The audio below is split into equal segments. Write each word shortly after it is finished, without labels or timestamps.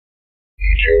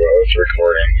it's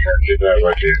recording. Keep that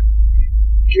with you.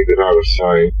 Keep it out of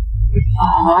sight.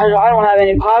 Oh, I don't have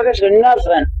any pockets or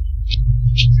nothing.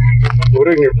 Put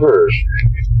it in your purse.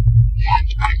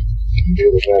 Give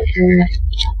it back to me.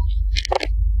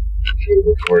 Should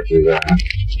record through that.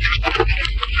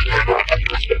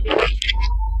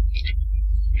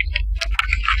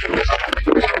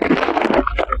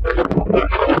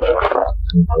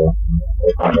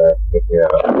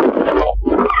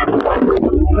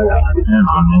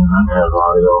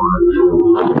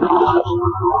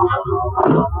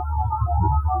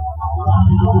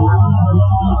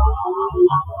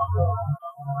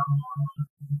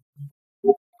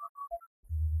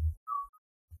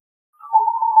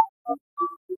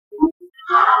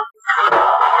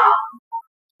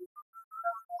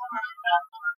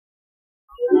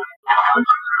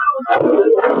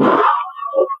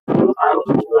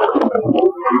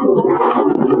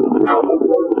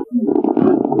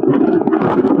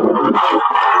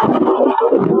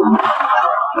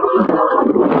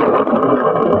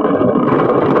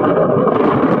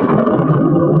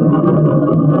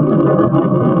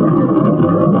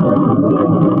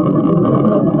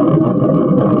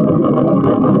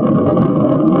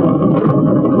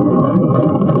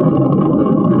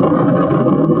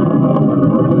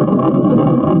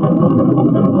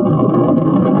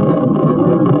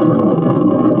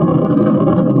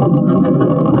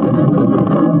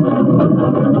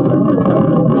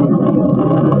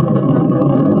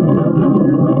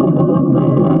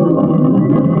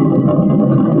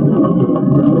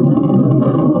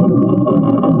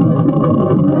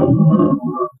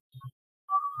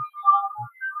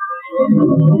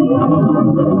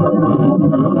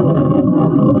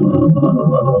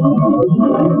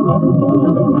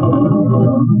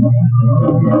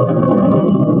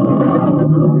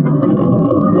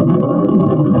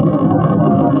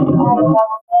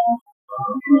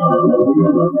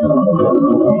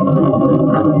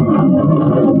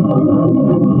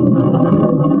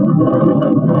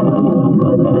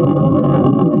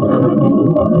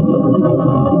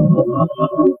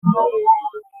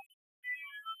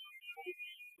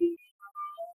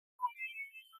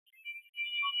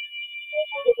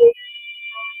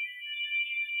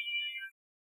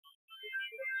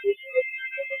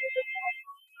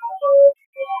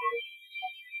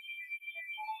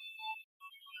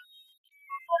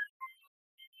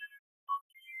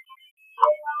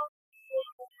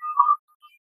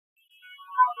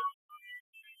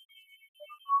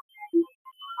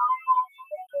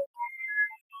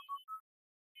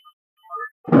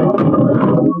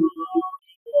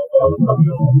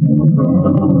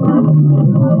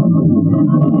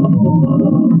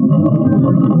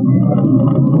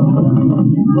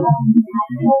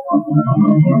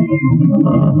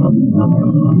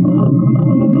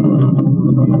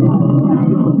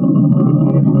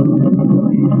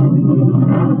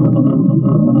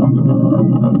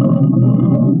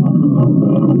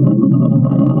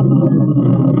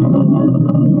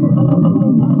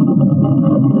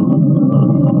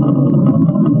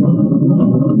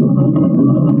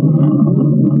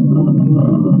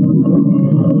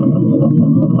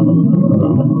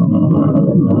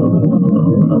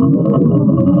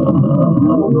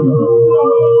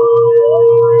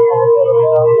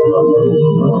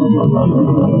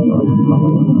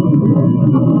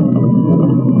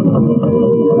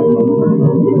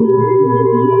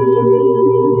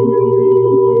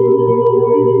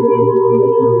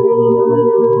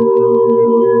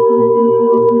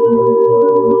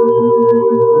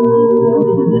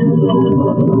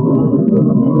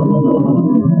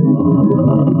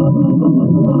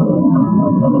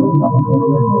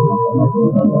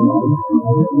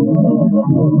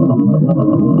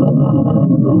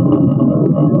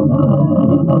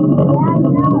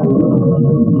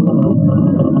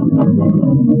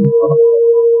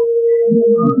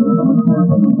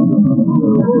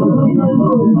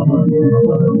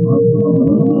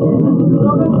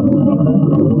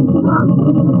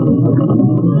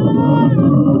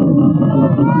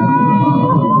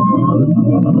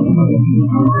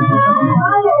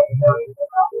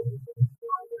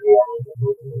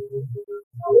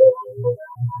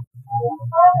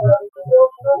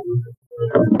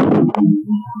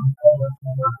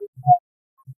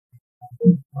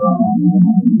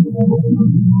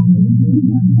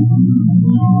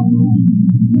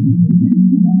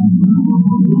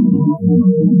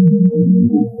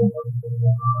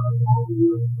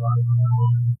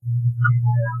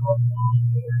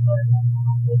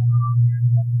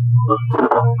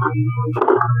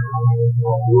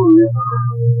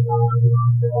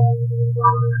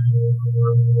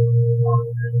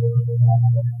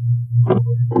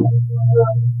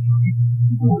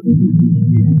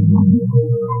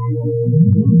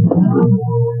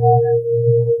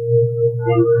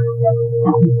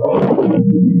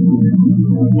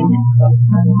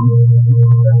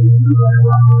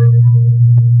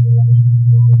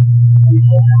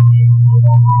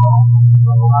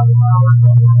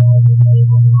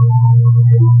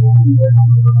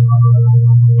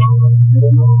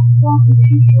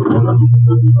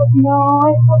 No,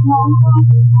 I hope not.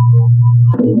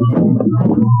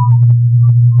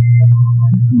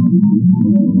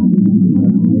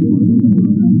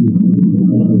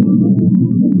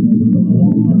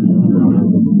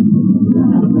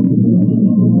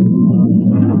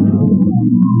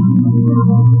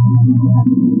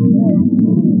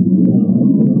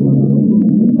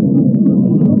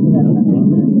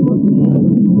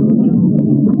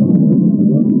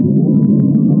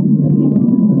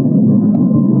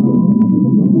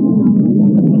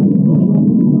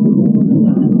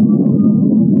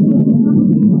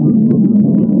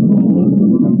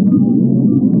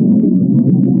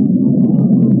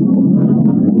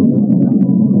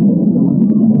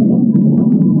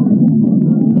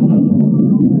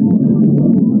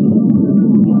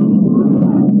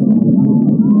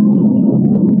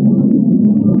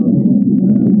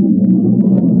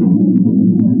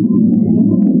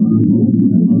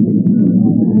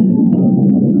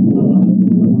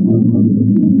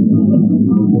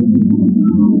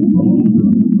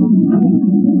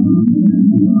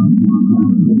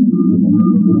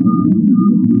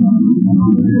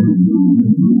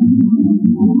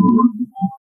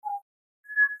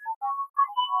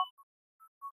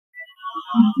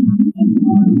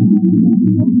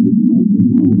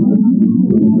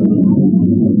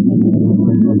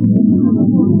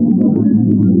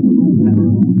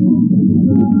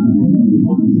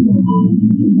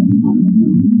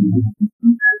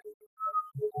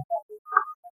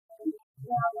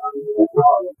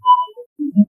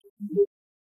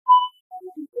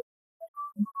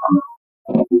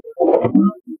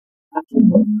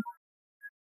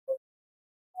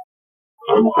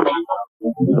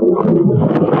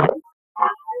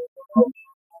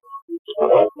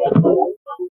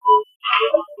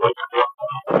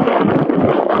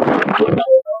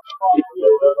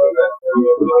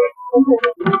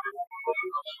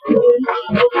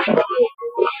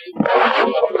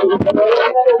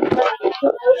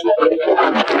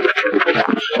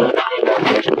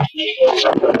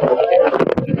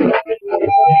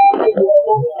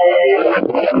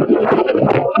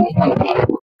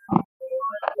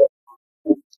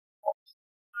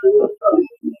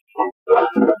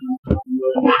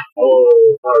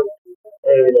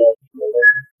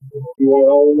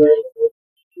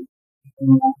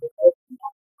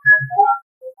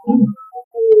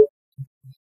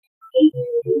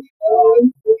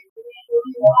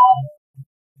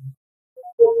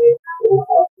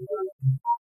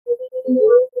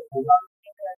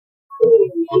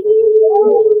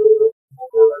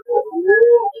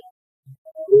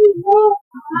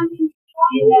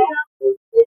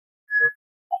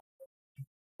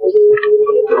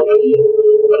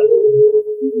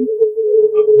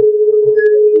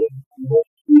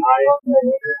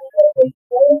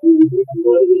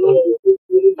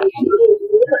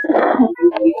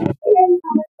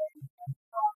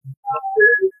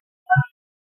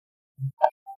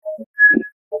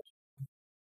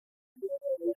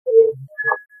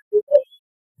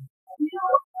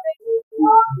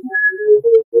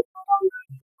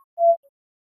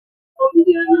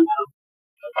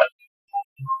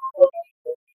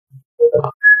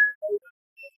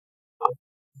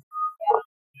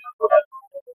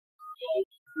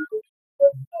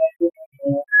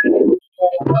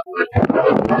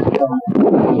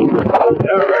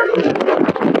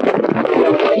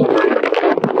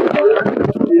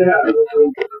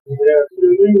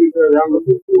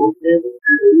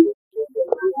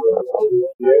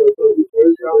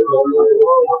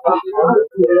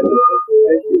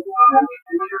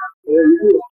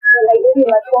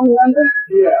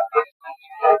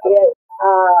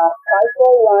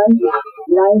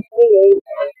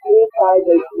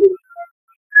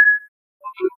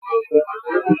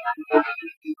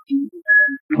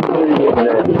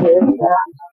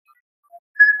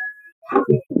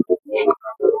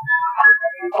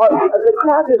 The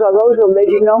classes, are those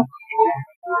original?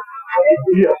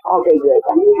 Yeah. Okay, good.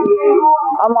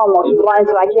 I'm almost blind,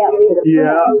 so I can't read the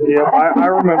Yeah, I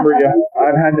remember you.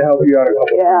 I've had to help you out a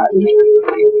couple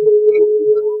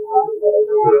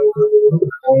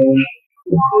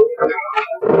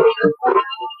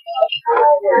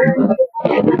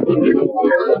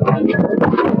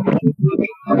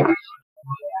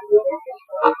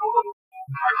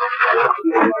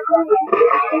For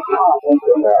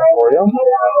you.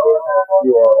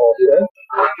 You are all set.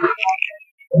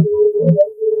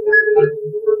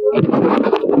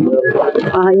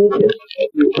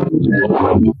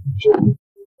 You too.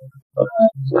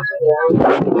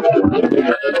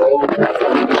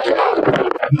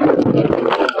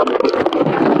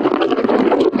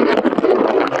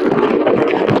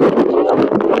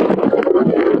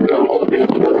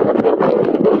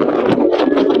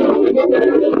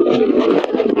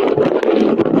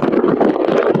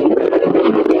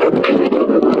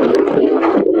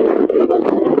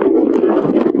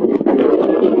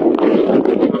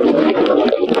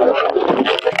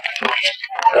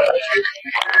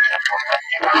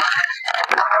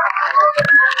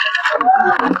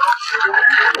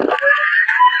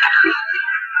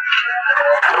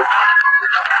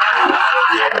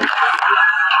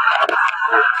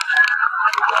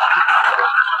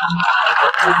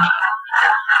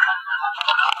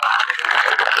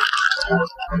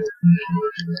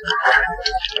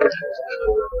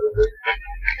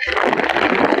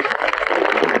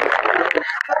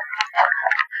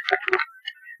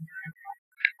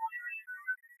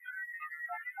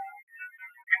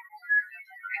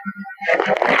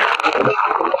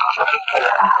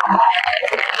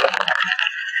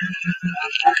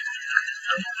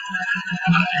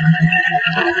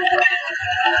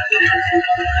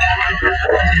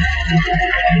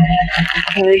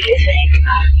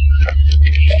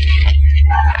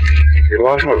 You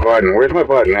lost my button. Where's my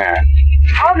button at?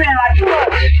 Oh man, I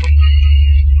look.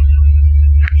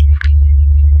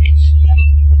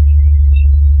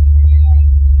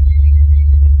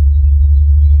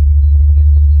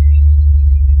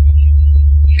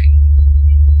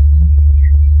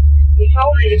 You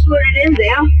told me to put it in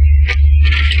there.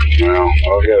 Well,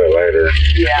 I'll get it later.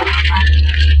 Yeah. I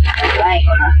ain't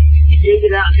gonna dig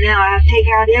it out now. I have to take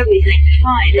out everything to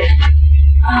find it.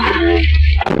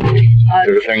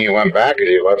 Good thing you went back because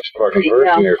you left this fucking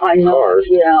person in your cars.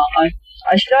 Yeah,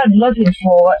 I started looking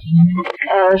for it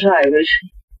as I was.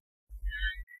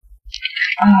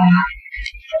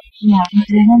 Yeah, put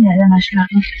it in there, then I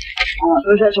started.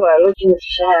 That's why I looked in the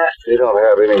sack. You don't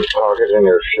have any pockets in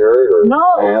your shirt or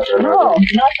pants or nothing?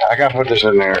 No. I gotta put this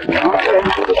in there. Okay.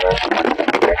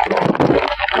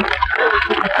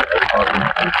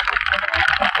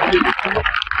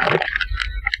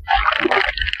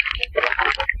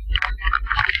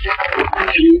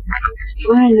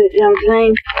 Find the damn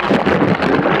thing.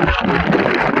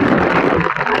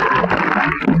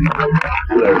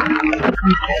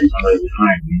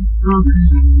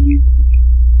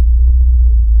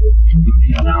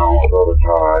 Now I'll go to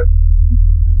Todd.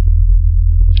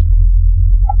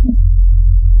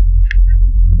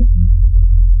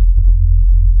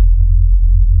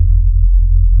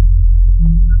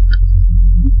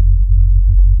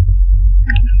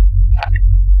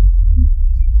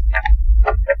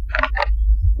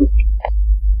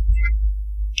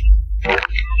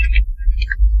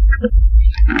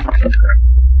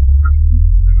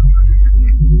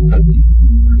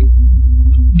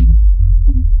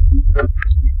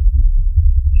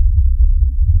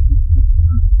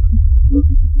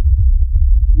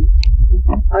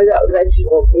 I got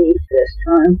vegetable beef this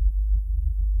time.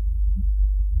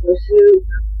 The soup.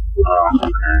 Oh,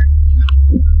 okay.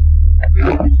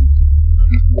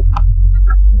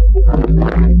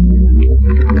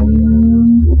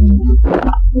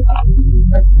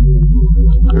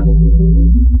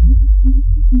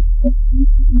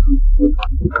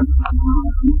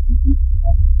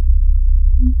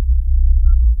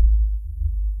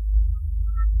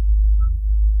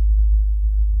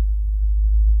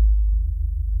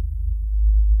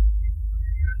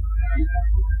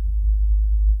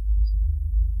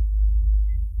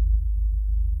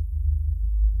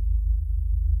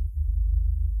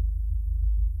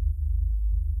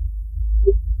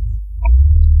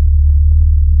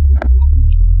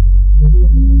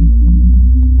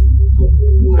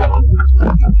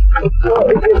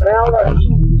 What is your balance?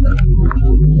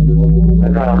 I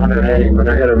got 180, but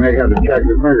I gotta make out to check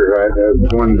the finger right. There's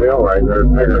one bill right there,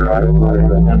 finger right.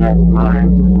 And that's mine.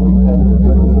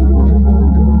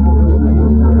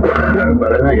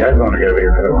 But I think that's gonna get me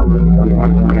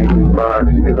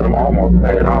 $122 because I'm almost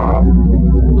paid off.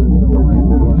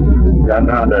 Got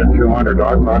down to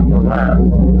 $200 on that.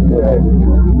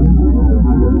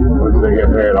 Once they get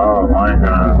paid off, I ain't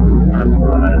gonna mess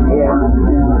with it anymore.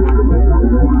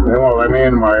 They won't let me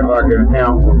in my fucking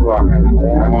account for fucking.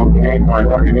 I won't change my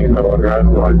fucking email address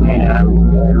so I can.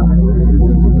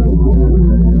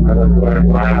 I just let it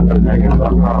laugh and make it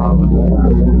look off.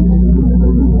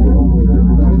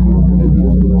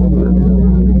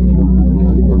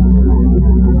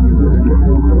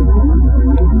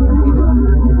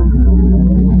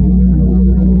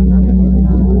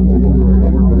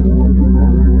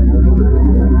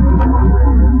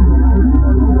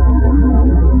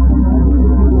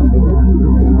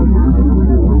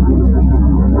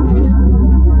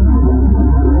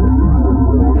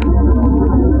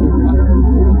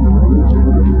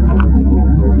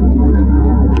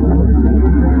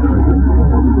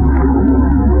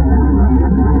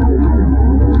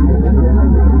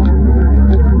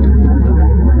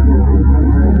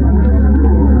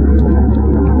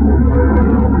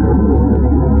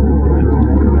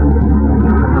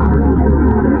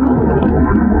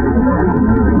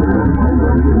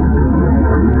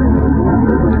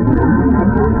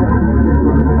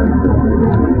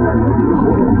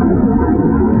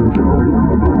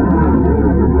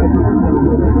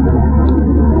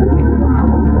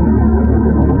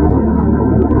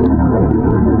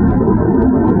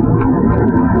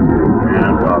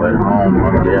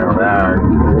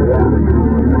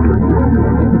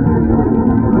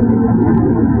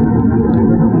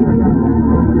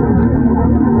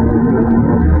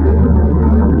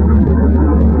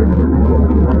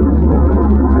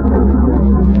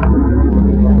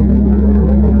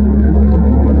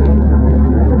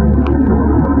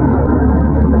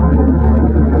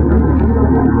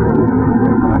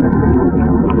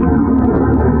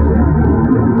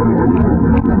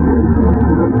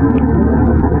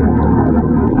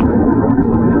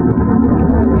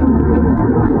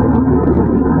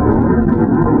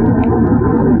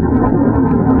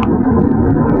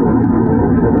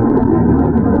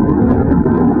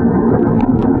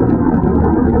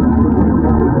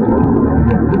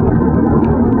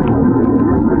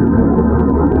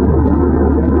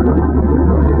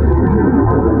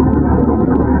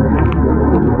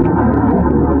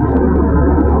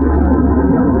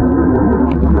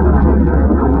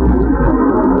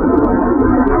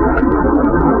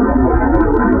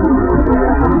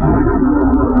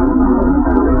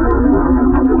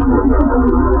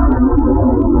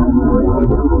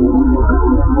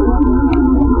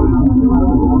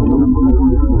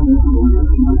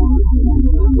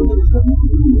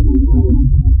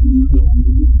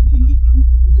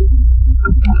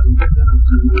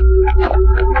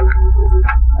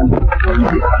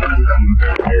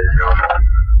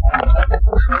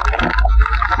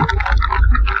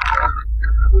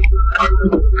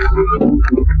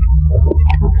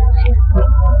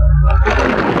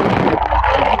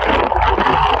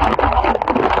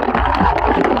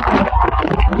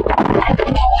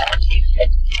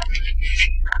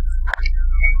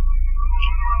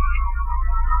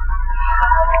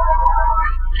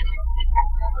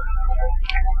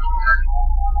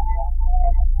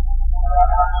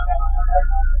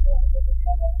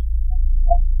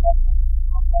 I'm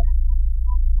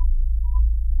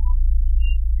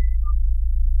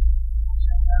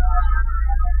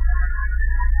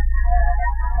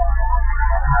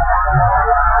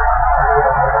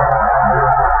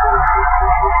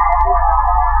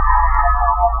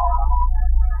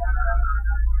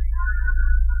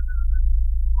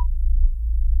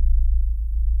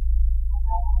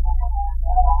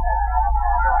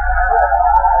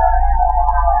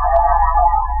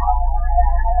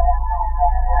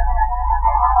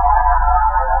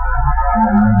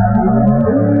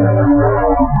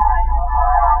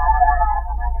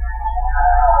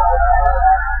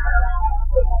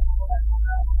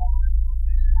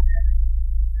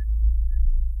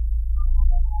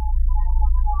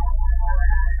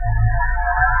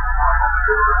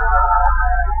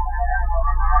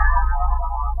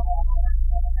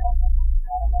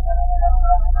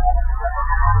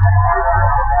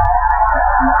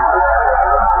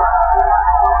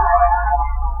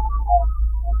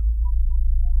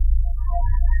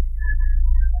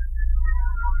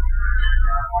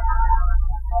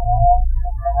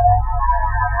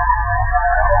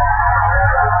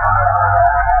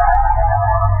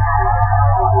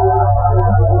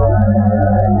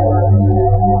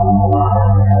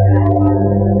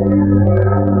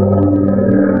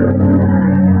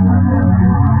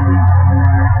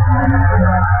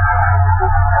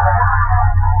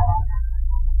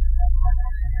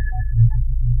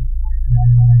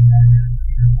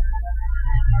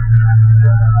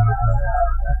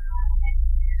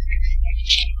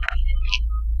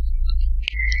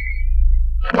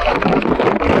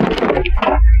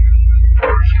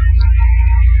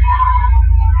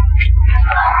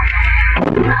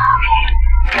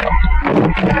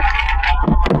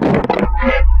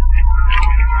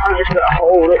just gonna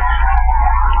hold it.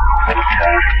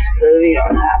 Steady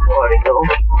on that particle.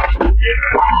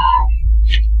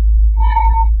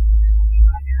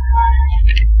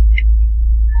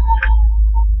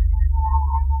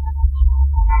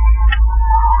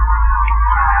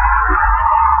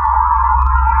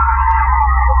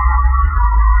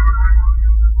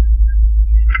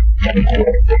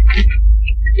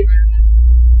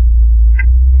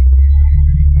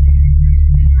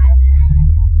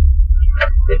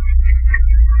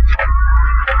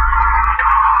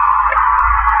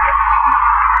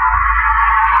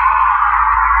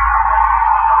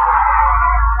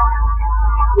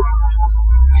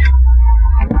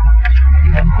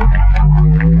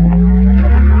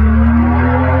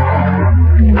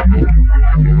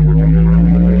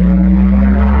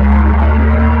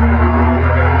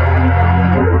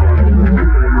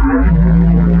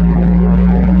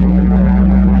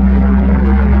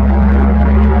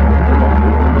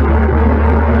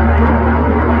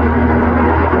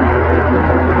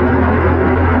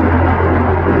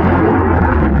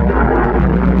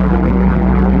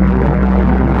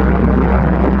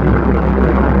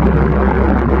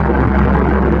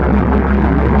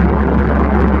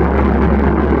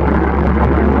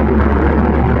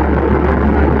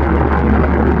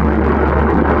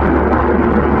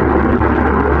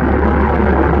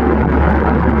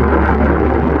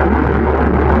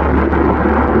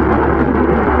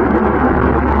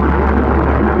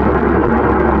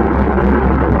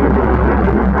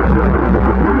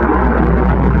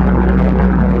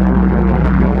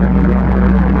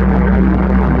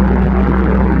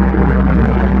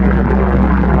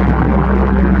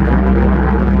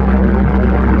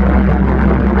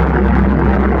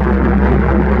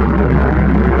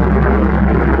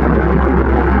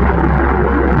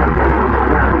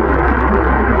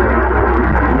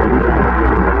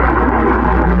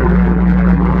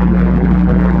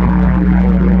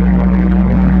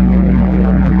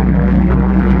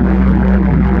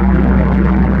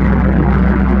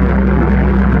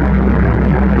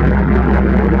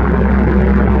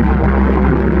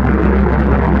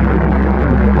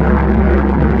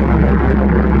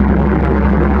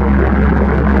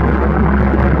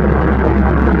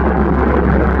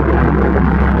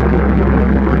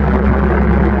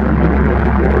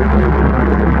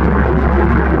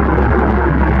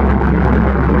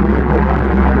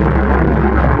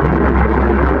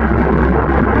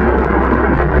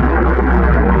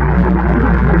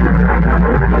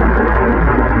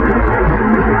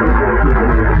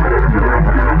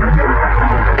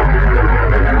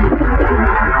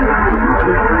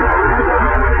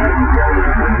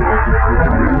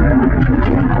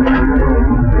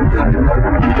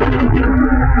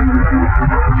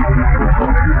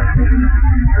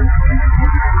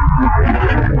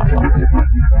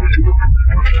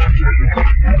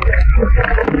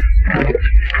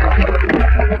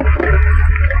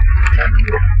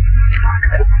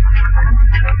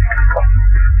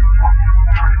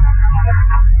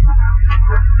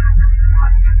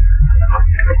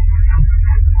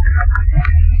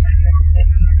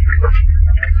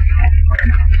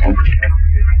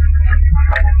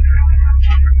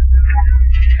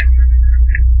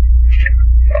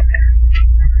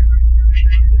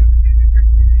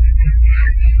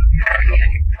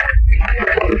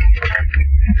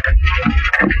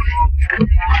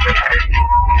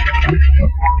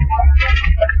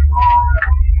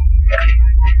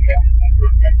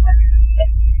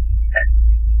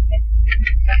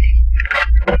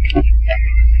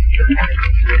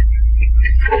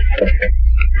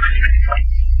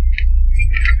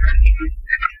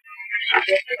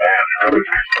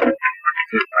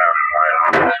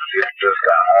 Just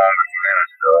got home a few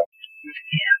minutes ago.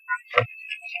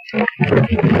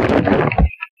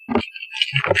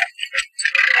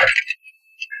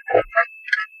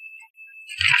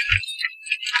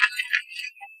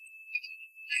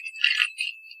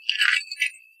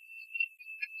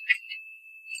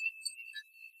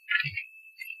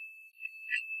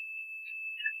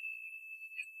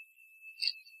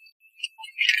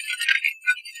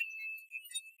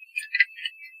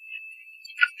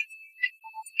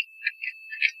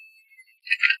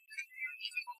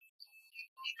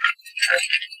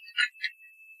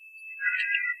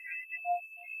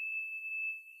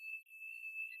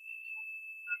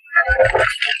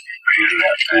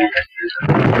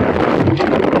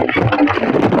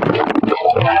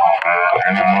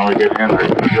 And then when we get in, I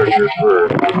can check this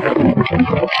first.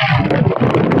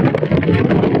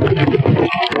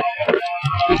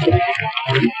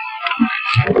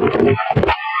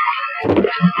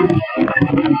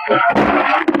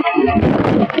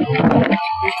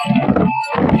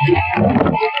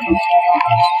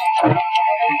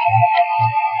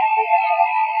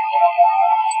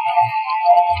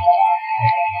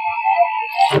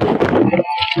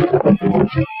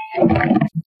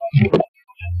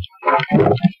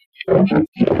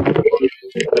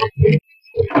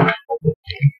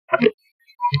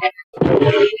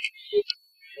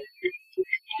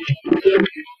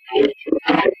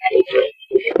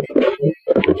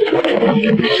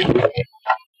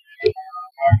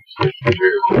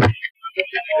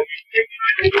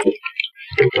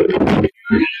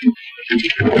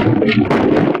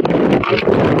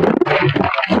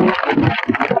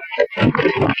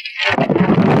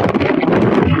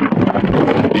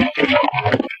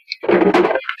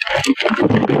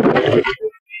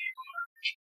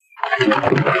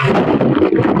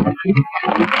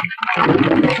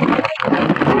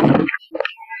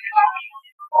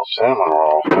 Salmon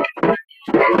roll.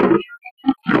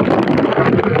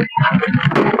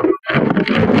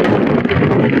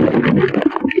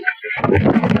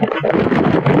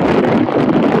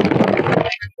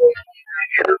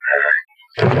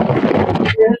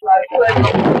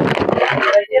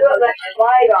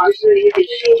 On so you can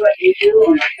see what you're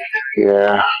doing.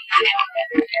 Yeah.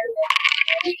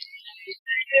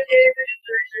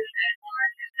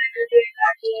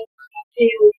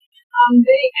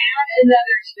 They add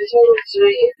another total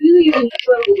tonight. It really isn't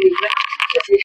probably